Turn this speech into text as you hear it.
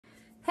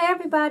Hey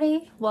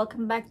everybody,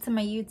 welcome back to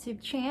my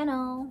YouTube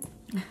channel.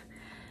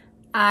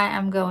 I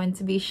am going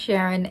to be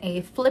sharing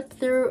a flip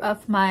through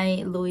of my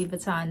Louis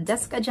Vuitton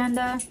desk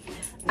agenda.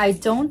 I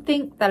don't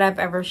think that I've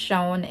ever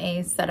shown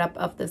a setup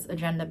of this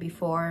agenda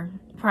before,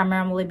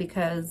 primarily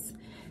because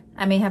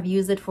I may have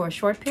used it for a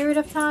short period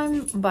of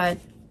time, but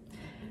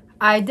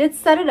I did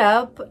set it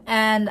up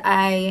and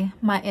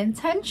my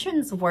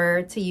intentions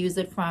were to use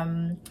it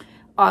from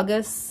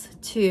August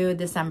to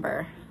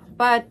December,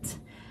 but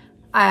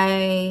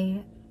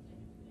I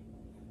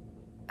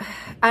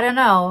don't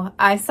know.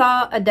 I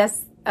saw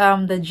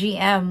the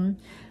GM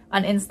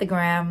on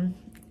Instagram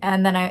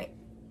and then I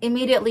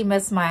immediately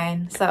missed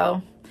mine.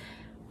 So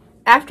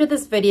after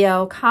this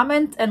video,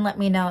 comment and let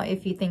me know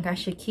if you think I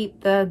should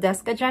keep the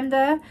desk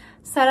agenda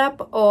set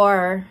up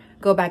or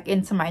go back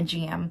into my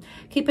GM.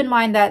 Keep in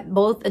mind that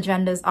both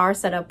agendas are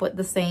set up with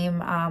the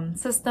same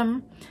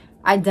system,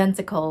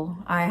 identical.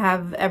 I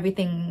have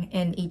everything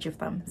in each of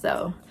them,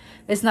 so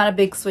it's not a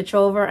big switch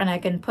over, and I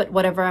can put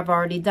whatever I've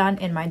already done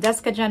in my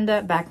desk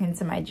agenda back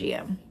into my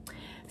GM.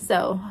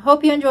 So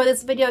hope you enjoyed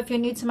this video. If you're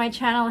new to my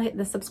channel, hit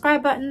the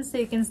subscribe button so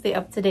you can stay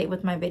up to date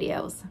with my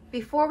videos.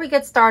 Before we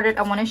get started,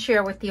 I want to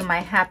share with you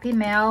my happy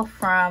mail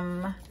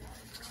from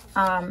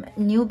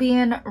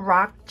Nubian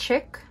Rock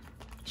Chick.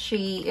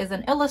 She is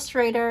an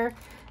illustrator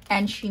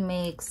and she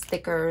makes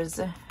stickers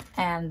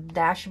and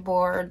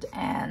dashboard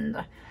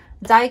and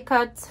die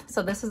cut.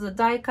 So this is a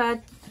die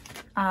cut.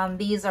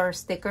 These are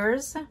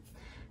stickers.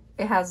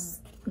 It has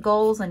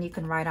goals and you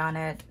can write on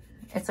it.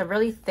 It's a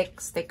really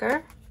thick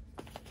sticker.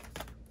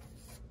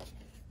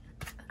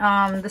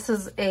 This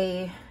is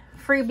a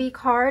freebie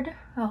card.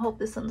 I hope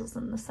this one is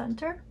in the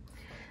center.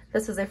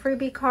 This is a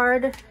freebie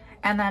card,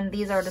 and then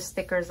these are the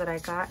stickers that I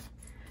got,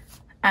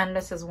 and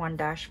this is one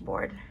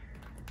dashboard.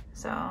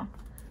 So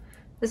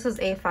this is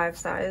A5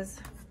 size.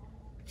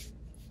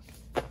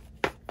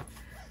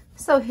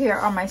 So here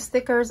are my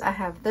stickers. I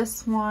have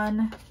this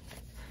one.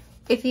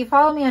 If you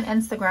follow me on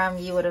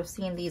Instagram, you would have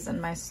seen these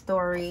in my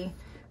story.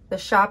 The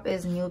shop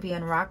is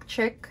Nubian Rock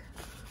Chick.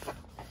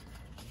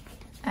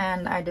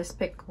 And I just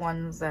picked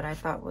ones that I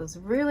thought was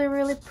really,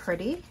 really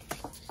pretty.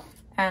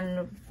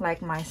 And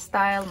like my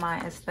style,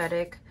 my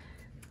aesthetic.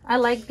 I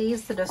like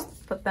these to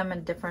just put them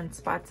in different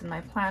spots in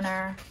my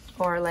planner.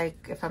 Or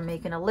like if I'm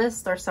making a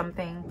list or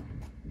something.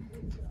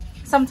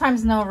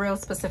 Sometimes no real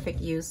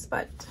specific use,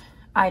 but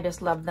I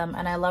just love them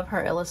and I love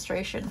her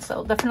illustration.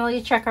 So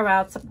definitely check her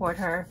out, support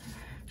her.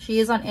 She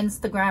is on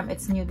Instagram.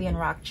 It's Nubian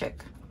Rock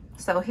Chick.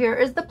 So here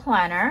is the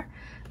planner.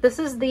 This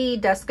is the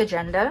desk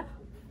agenda.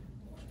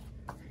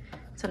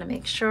 So to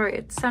make sure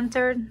it's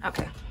centered.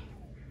 Okay.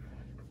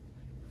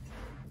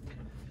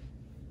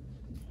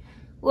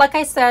 Like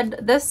I said,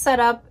 this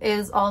setup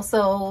is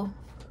also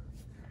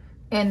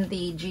in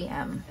the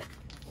GM.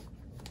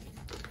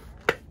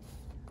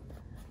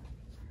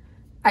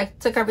 I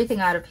took everything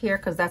out of here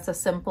because that's a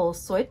simple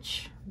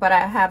switch, but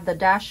I have the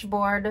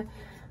dashboard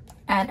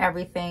and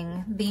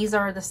everything. These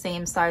are the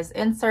same size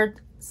inserts.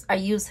 I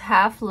use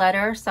half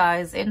letter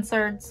size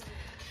inserts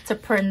to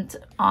print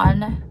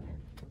on.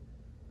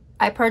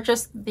 I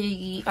purchased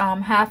the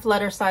half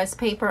letter size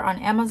paper on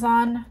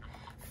Amazon.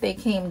 They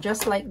came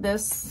just like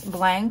this,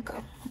 blank.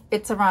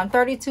 It's around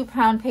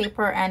 32-pound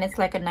paper and it's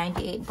like a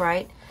 98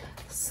 bright,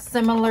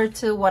 similar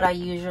to what I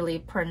usually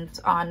print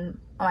on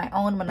my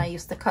own when I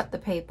used to cut the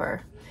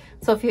paper.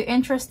 So if you're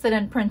interested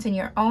in printing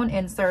your own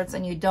inserts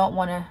and you don't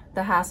want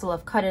the hassle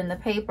of cutting the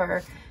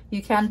paper,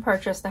 you can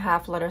purchase the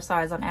half letter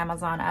size on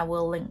Amazon. I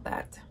will link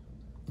that.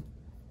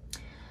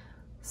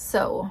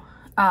 So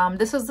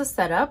this is the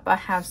setup. I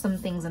have some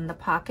things in the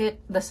pocket.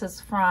 This is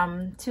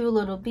from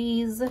Lil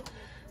Bees.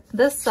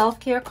 This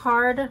self-care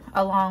card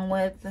along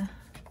with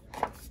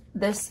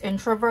this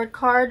introvert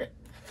card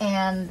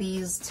and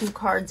these two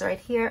cards right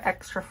here,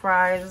 extra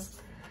fries,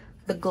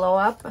 the glow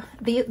up.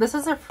 This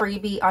is a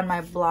freebie on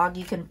my blog.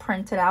 You can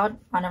print it out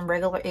on a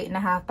regular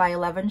 8.5 by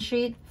 11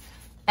 sheet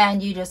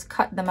and you just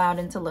cut them out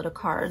into little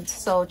cards.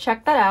 So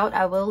check that out.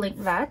 I will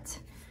link that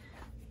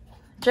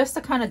just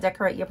to kind of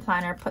decorate your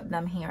planner, put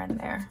them here and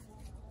there.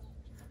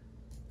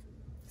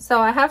 So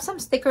I have some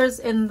stickers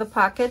in the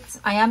pockets.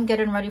 I am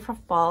getting ready for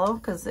fall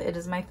because it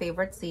is my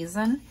favorite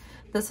season.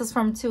 This is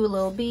from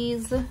Lil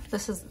Bees.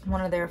 This is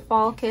one of their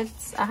fall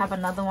kits. I have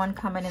another one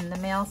coming in the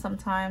mail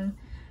sometime.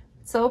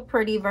 So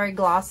pretty, very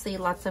glossy,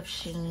 lots of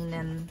sheen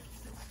and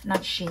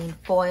not sheen,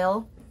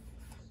 foil.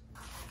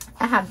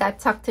 I have that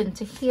tucked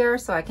into here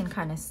so I can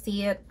kind of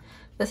see it.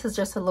 This is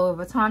just a Louis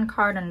Vuitton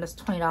card and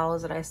just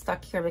 $20 that I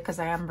stuck here because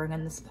I am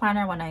bringing this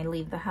planner when I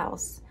leave the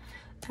house.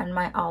 And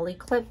my Ollie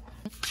clip.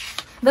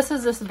 This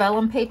is this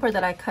vellum paper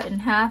that I cut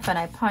in half and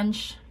I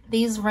punch.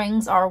 These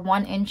rings are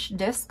 1-inch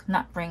disc,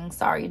 not rings,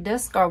 sorry,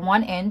 disc are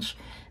 1 inch.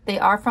 They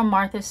are from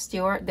Martha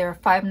Stewart. They're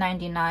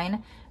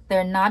 $5.99.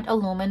 They're not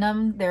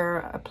aluminum, they're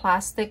a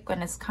plastic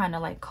and it's kind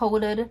of like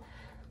coated.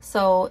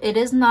 So it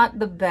is not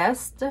the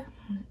best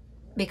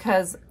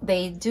because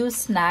they do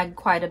snag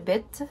quite a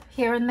bit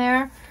here and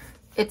there.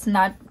 It's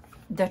not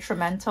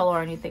detrimental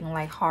or anything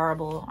like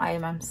horrible.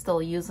 I'm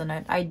still using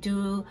it. I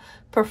do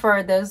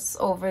prefer this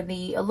over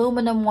the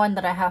aluminum one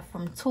that I have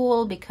from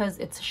Tool because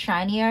it's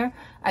shinier.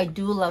 I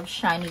do love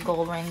shiny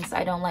gold rings.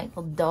 I don't like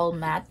the dull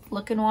matte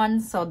looking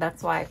ones, so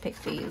that's why I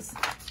picked these.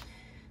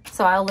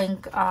 So I'll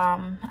link,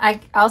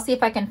 I'll see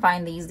if I can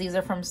find these. These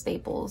are from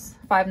Staples,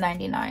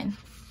 $5.99.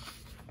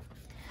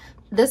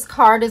 This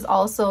card is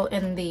also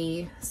in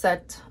the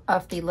set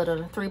of the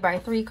little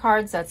 3x3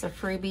 cards. That's a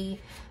freebie.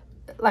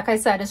 Like I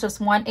said, it's just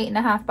one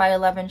 8.5 by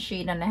 11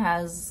 sheet, and it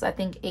has, I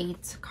think,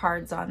 8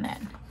 cards on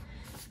it.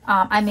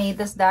 I made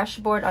this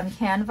dashboard on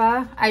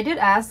Canva. I did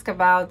ask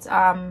about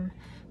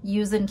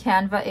using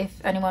Canva. If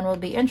anyone will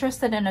be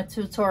interested in a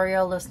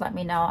tutorial, just let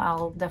me know.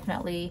 I'll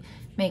definitely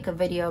make a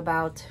video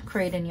about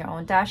creating your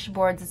own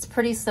dashboards. It's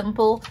pretty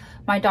simple.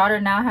 My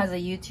daughter now has a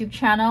YouTube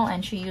channel,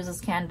 and she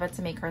uses Canva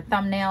to make her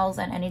thumbnails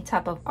and any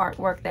type of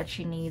artwork that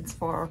she needs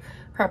for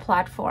her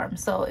platform.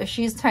 So if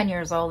she's 10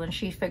 years old, and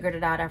she figured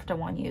it out after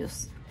one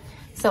use.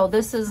 So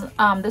this is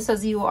this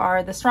says, "You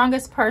are the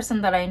strongest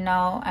person that I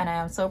know, and I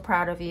am so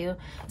proud of you."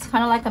 It's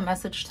kind of like a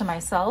message to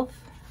myself.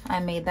 I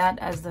made that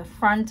as the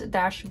front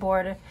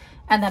dashboard,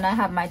 and then I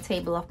have my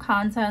table of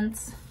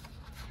contents.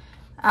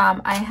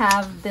 I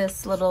have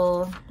this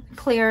little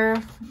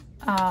clear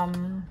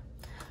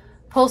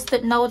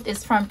post-it note.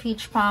 Is from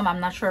Peach Palm. I'm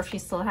not sure if she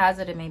still has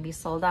it. It may be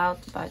sold out,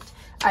 but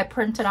I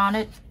printed on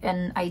it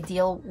an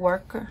ideal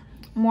work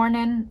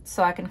morning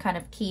so I can kind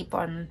of keep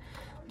on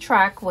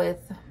track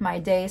with my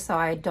day so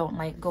I don't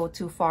like go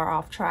too far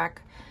off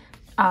track.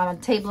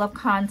 Table of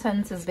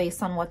contents is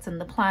based on what's in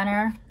the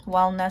planner.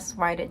 Wellness,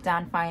 write it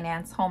down,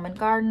 finance, home and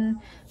garden,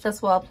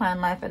 just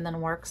well-planned life, and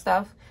then work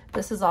stuff.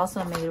 This is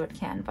also made with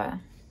Canva.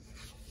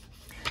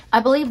 I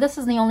believe this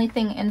is the only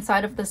thing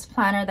inside of this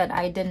planner that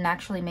I didn't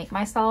actually make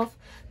myself.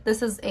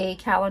 This is a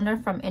calendar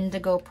from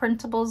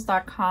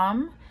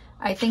indigoprintables.com.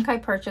 I think I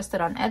purchased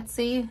it on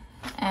Etsy,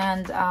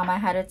 and I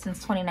had it since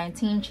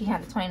 2019. She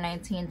had a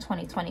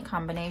 2019-2020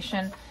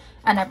 combination,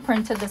 and I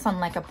printed this on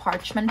like a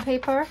parchment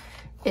paper.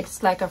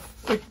 It's like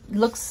it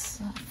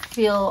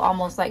feel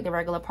almost like the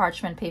regular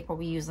parchment paper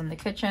we use in the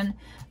kitchen.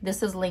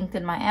 This is linked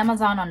in my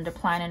Amazon under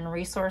planning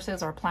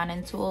resources or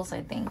planning tools,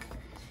 I think.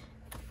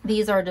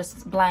 These are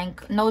just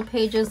blank note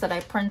pages that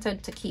I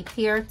printed to keep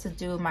here to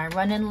do my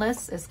running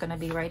list. Is going to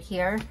be right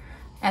here.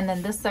 And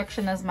then this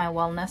section is my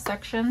wellness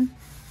section.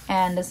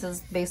 And this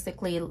is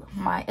basically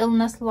my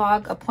illness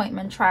log,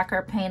 appointment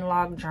tracker, pain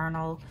log,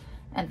 journal,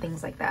 and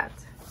things like that.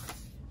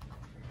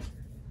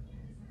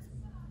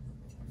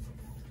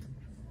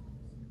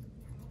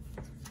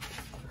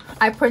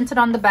 I printed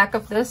on the back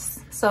of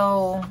this.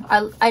 So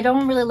I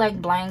don't really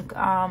like blank,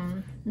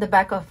 the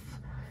back of,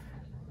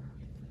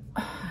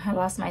 I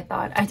lost my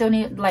thought. I don't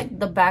even like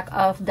the back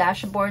of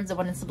dashboards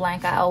when it's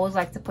blank. I always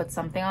like to put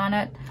something on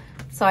it.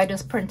 So I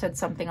just printed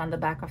something on the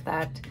back of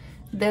that.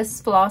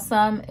 This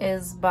Blossom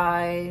is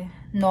by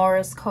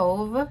Norris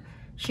Cove.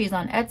 She's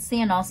on Etsy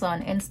and also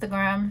on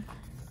Instagram.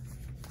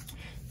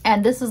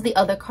 And this is the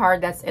other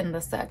card that's in the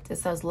set. It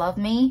says "Love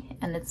Me,"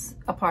 and it's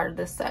a part of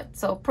this set.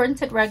 So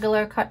print it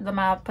regular, cut them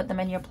out, put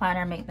them in your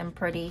planner, make them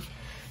pretty.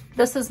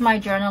 This is my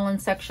journaling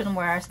section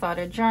where I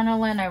started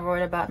journaling. I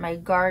wrote about my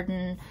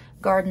garden.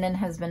 Gardening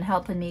has been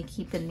helping me,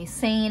 keeping me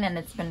sane, and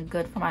it's been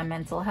good for my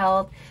mental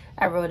health.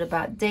 I wrote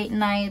about date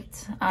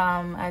night.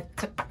 I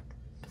took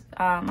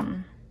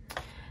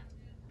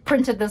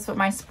printed this with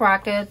my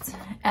sprocket,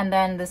 and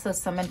then this is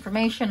some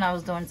information. I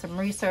was doing some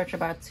research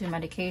about 2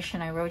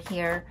 medication I wrote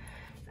here,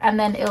 and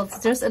then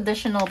it's just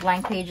additional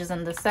blank pages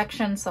in this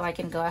section so I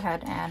can go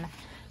ahead and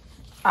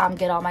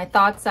get all my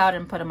thoughts out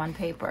and put them on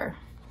paper.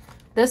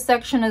 This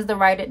section is the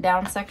write it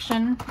down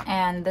section,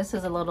 and this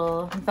is a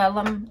little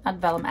vellum, not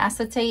vellum,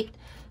 acetate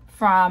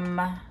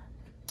from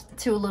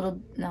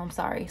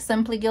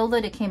Simply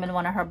Gilded. It came in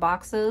one of her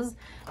boxes.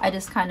 I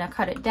just kind of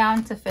cut it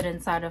down to fit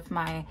inside of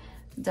my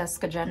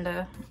desk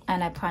agenda,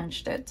 and I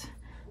punched it.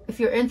 If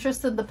you're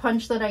interested, the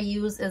punch that I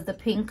use is the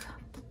pink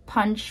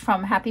punch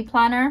from Happy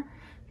Planner.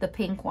 The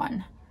pink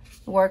one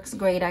works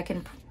great. I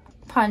can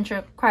punch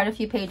quite a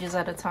few pages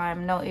at a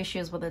time. No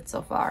issues with it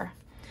so far.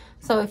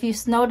 So if you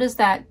notice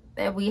that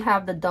we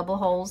have the double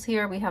holes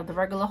here, we have the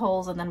regular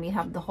holes, and then we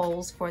have the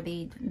holes for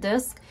the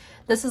disc.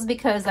 This is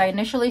because I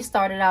initially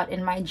started out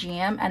in my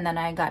GM, and then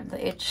I got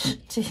the itch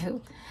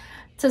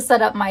to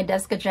set up my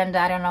desk agenda.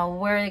 I don't know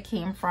where it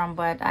came from,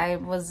 but I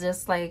was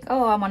just like,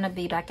 oh, I want to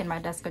be back in my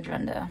desk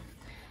agenda.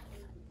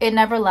 It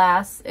never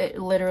lasts. It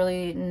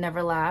literally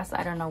never lasts.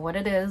 I don't know what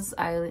it is.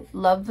 I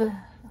love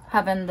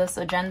having this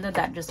agenda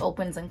that just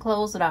opens and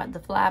closes without the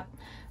flap,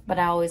 but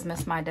I always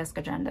miss my desk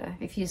agenda.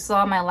 If you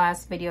saw my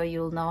last video,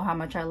 you'll know how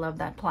much I love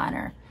that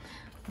planner.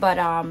 But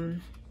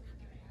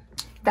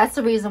that's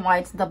the reason why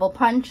it's double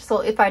punch.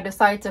 So if I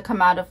decide to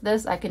come out of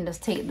this, I can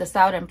just take this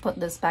out and put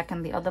this back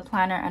in the other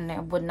planner, and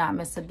it would not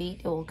miss a beat.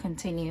 It will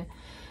continue.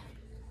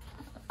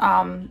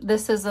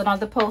 This is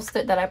another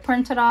post-it that I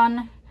printed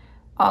on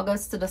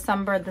August to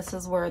December. This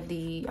is where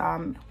the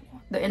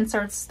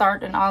inserts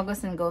start in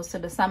August and goes to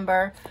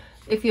December.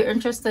 if you're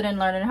interested in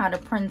learning how to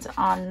print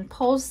on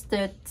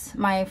Post-it,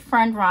 my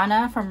friend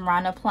Rana from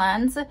Rana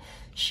Plans,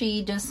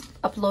 she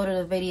just uploaded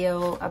a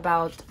video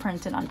about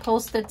printing on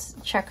Post-its.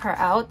 Check her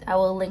out. I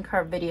will link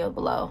her video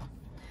below.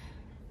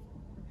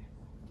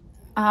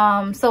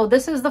 So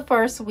this is the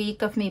first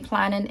week of me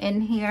planning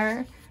in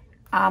here.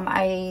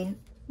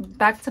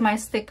 Back to my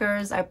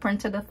stickers. I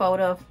printed a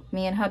photo of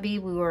me and hubby.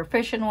 We were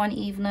fishing one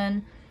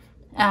evening.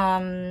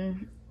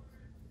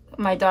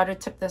 My daughter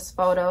took this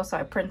photo, so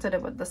I printed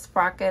it with the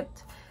sprocket.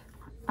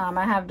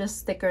 I have just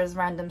stickers,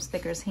 random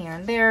stickers here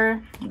and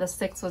there. The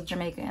 6th was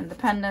Jamaica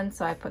Independence,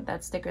 so I put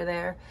that sticker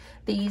there.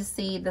 These,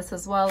 see this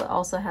as well, it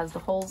also has the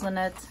holes in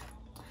it.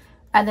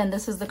 And then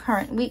this is the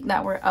current week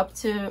that we're up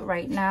to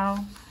right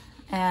now.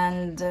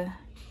 And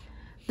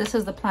this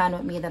is the plan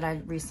with me that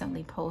I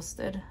recently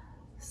posted.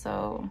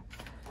 So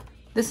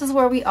this is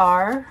where we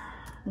are.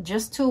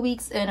 Just 2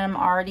 weeks in, I'm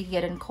already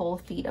getting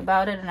cold feet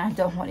about it, and I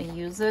don't want to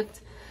use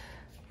it.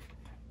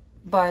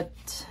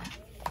 But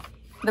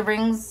the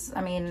rings,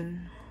 I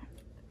mean,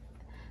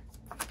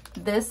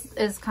 this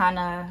is kind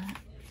of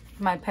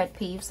my pet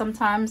peeve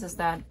sometimes, is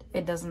that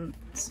it doesn't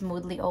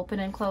smoothly open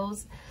and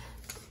close.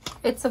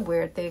 It's a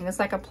weird thing. It's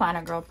like a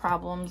planner girl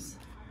problem,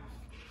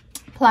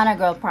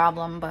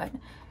 but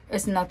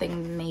it's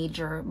nothing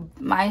major.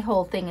 My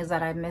whole thing is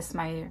that I miss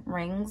my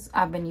rings.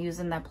 I've been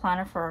using that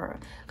planner for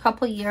a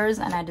couple of years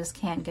and I just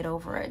can't get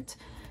over it.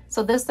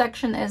 So this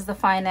section is the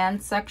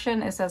finance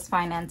section. It says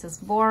finance is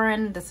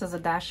boring. This is a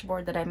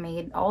dashboard that I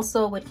made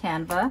also with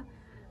Canva.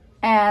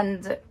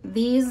 And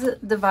these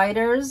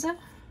dividers,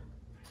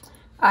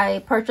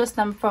 I purchased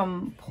them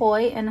from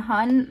Poi and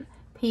Hun,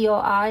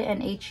 Poi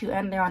and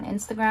Hun. They're on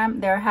Instagram.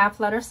 They're half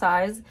letter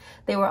size.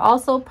 They were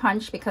also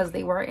punched because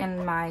they were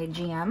in my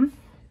GM.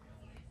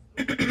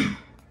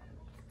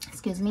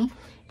 Excuse me.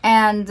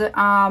 And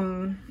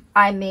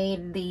I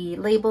made the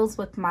labels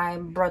with my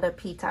brother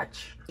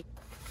P-Touch.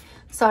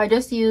 So I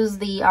just used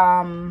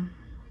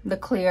the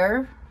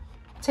clear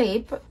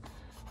tape,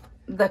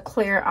 the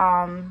clear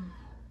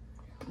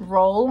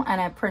roll,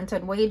 and I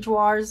printed wage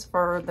wars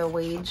for the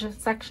wage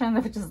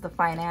section, which is the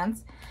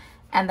finance.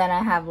 And then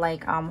I have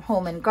like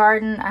home and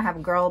garden, I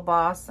have girl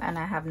boss, and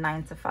I have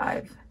 9 to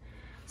 5.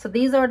 So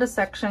these are the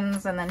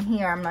sections. And then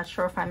here, I'm not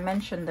sure if I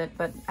mentioned it,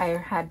 but I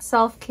had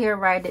self-care,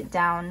 write it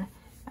down,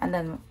 and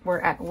then we're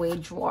at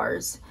wage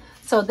wars.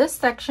 So this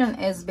section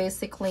is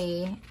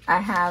basically, I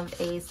have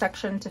a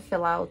section to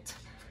fill out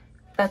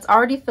that's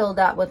already filled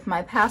out with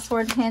my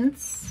password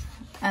hints.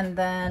 And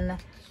then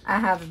I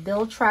have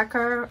bill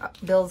tracker,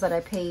 bills that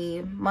I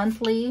pay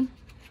monthly.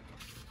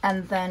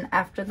 And then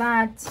after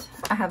that,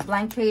 I have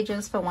blank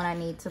pages for when I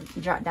need to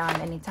jot down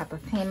any type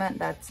of payment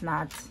that's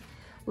not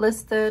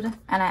listed.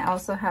 And I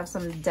also have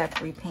some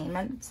debt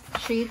repayment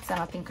sheets. I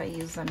don't think I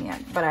use them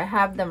yet, but I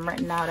have them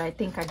written out. I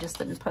think I just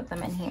didn't put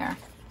them in here.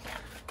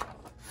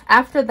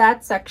 After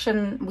that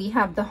section, we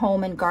have the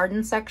home and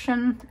garden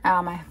section.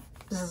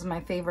 This is my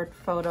favorite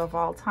photo of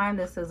all time.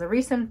 This is a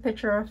recent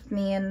picture of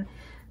me and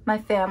my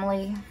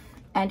family.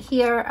 And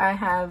here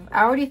I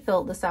already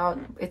filled this out.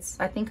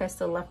 I think I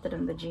still left it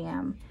in the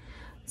GM.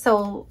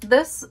 So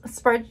this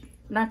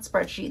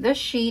this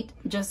sheet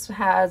just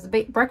has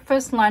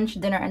breakfast, lunch,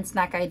 dinner, and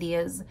snack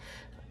ideas.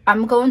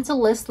 I'm going to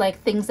list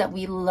like things that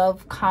we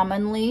love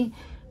commonly.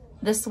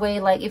 This way,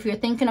 like if you're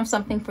thinking of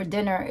something for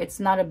dinner, it's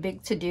not a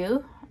big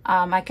to-do.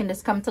 I can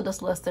just come to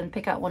this list and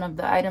pick out one of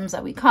the items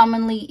that we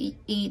commonly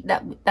eat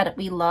that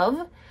we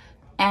love,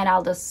 and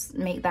I'll just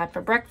make that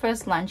for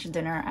breakfast, lunch,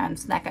 dinner, and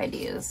snack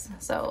ideas.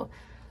 So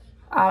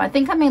I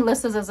think I may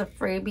list this as a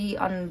freebie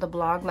on the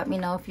blog. Let me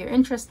know if you're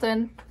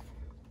interested.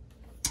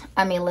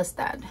 I may list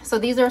that. So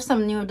these are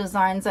some new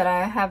designs that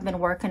I have been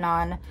working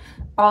on.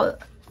 Sorry,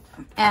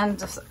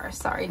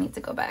 I need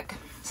to go back.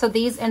 So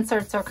these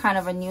inserts are kind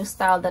of a new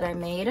style that I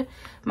made.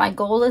 My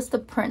goal is to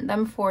print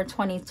them for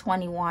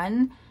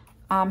 2021.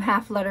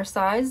 Half letter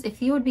size.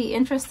 If you would be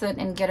interested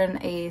in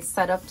getting a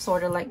setup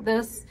sort of like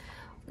this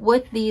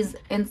with these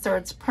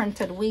inserts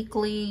printed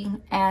weekly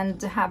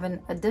and having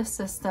a disc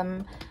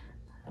system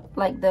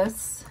like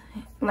this,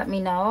 let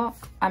me know.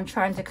 I'm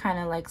trying to kind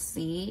of like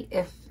see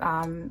if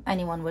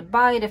anyone would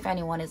buy it, if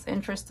anyone is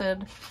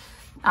interested.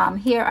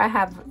 Here I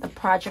have the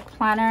project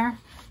planner,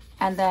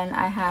 and then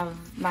I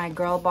have my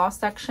girl boss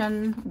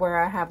section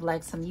where I have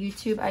like some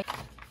YouTube.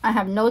 I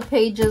have note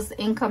pages,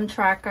 income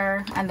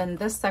tracker, and then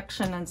this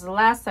section is the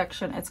last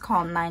section. It's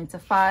called 9 to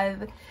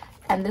 5.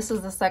 And this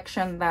is the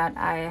section that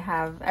I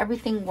have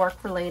everything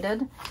work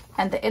related.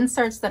 And the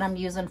inserts that I'm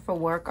using for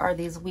work are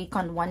these week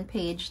on one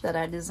page that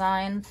I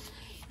designed.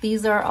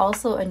 These are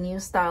also a new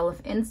style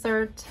of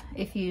insert.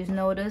 If you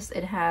notice,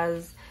 it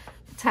has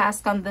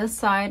task on this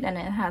side and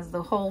it has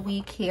the whole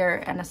week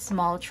here and a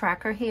small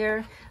tracker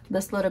here.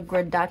 This little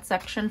grid dot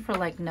section for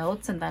like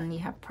notes, and then you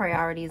have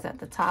priorities at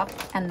the top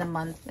and the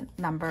month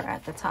number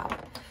at the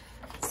top.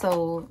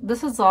 So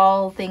this is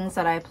all things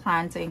that I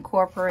plan to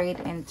incorporate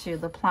into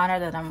the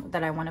planner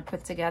that I want to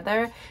put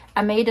together.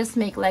 I may just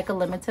make like a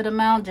limited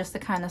amount just to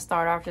kind of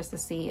start off, just to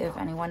see if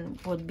anyone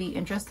would be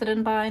interested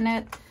in buying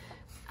it.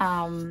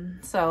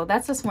 So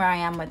that's just where I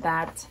am with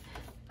that.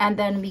 And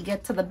then we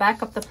get to the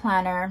back of the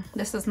planner.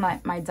 This is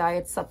my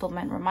diet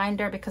supplement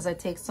reminder because I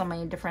take so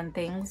many different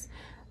things.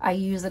 I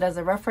use it as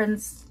a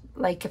reference.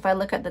 Like if I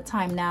look at the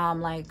time now,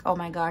 I'm like, oh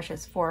my gosh,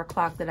 it's 4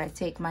 o'clock. Did I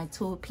take my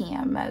 2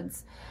 p.m.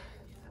 meds?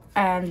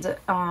 And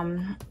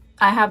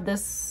I have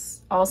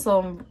this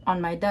also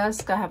on my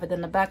desk. I have it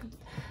in the back.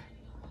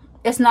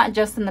 It's not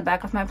just in the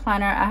back of my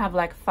planner. I have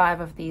like 5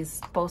 of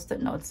these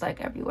post-it notes like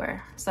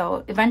everywhere.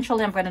 So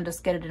eventually I'm going to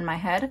just get it in my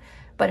head.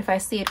 But if I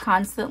see it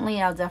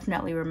constantly, I'll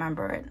definitely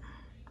remember it.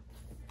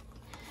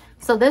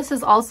 So this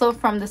is also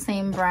from the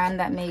same brand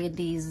that made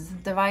these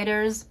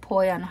dividers,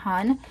 Poi and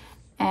Hun.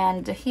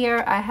 And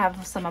here I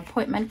have some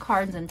appointment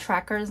cards and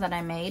trackers that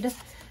I made.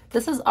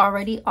 This is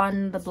already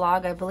on the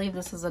blog. I believe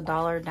this is $1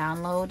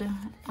 download.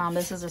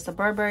 This is just a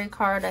Burberry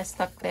card I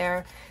stuck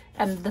there.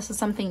 And this is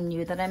something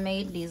new that I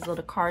made, these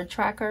little card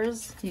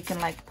trackers. You can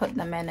like put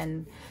them in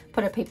and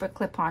put a paper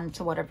clip on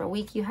to whatever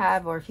week you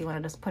have, or if you want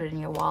to just put it in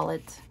your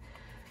wallet.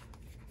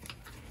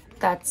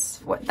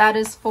 That's what that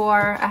is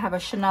for. I have a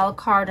Chanel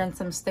card and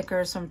some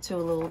stickers from 2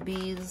 Lil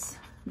Bees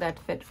that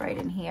fit right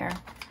in here.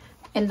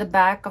 In the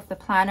back of the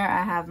planner,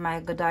 I have my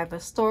Godiva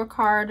store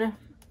card,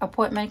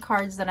 appointment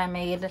cards that I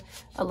made,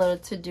 a little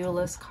to-do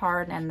list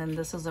card, and then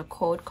this is a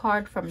code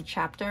card from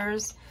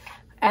Chapters.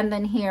 And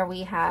then here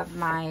we have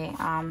my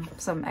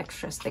some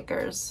extra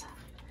stickers.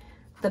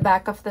 The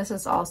back of this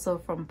is also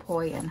from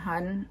Poi and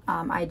Hun.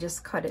 I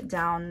just cut it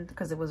down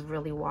because it was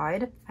really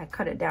wide. I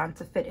cut it down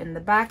to fit in the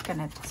back, and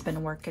it's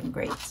been working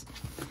great.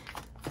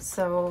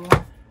 So,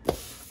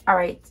 all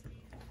right,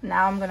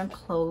 now I'm gonna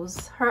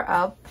close her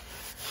up,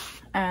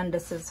 and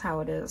this is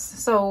how it is.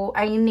 So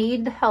I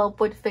need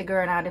help with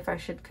figuring out if I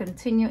should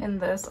continue in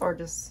this or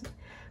just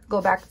go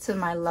back to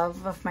my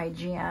love of my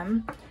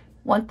GM.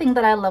 One thing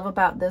that I love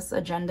about this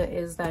agenda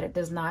is that it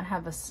does not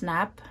have a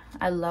snap.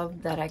 I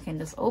love that I can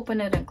just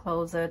open it and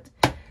close it.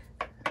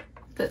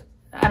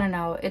 I don't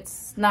know,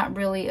 it's not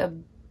really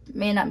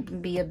may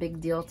not be a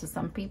big deal to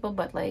some people,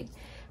 but like,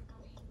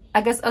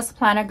 I guess us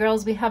planner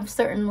girls, we have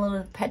certain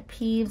little pet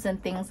peeves and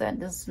things that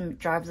just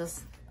drives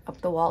us up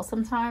the wall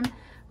sometimes.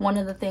 One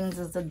of the things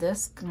is the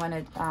disc when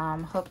it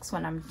hooks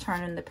when I'm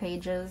turning the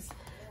pages.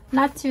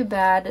 Not too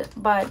bad,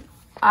 but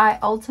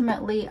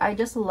I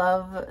just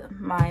love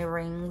my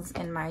rings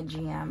in my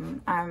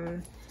GM.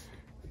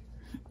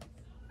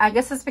 I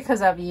guess it's because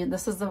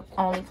this is the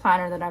only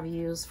planner that I've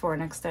used for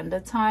an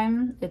extended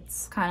time.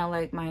 It's kind of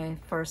like my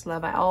first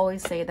love. I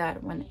always say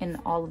that when in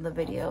all of the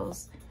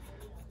videos.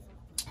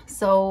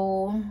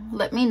 So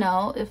let me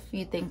know if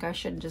you think I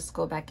should just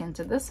go back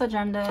into this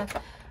agenda.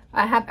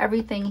 I have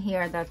everything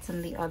here that's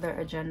in the other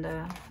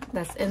agenda,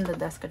 that's in the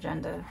desk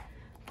agenda.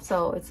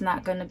 So it's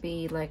not going to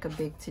be like a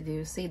big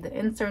to-do. See, the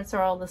inserts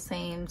are all the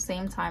same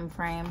time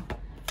frame.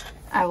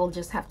 I will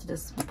just have to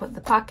just put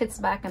the pockets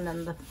back and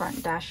then the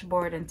front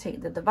dashboard and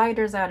take the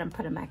dividers out and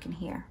put them back in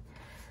here.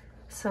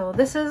 So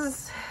this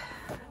is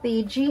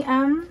the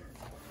GM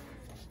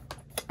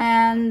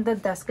and the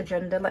desk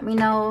agenda. Let me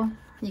know.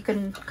 You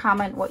can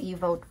comment what you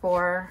vote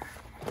for.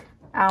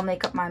 I'll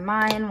make up my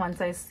mind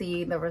once I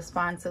see the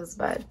responses,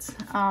 but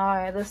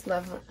I just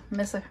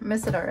miss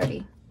it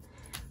already.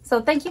 So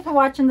thank you for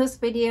watching this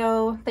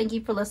video. Thank you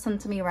for listening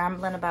to me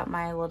rambling about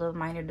my little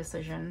minor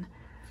decision.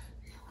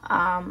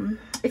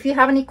 If you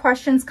have any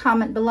questions,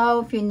 comment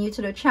below. If you're new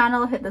to the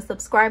channel, hit the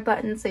subscribe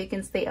button so you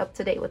can stay up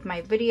to date with my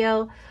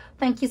video.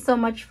 Thank you so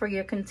much for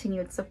your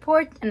continued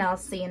support, and I'll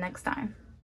see you next time.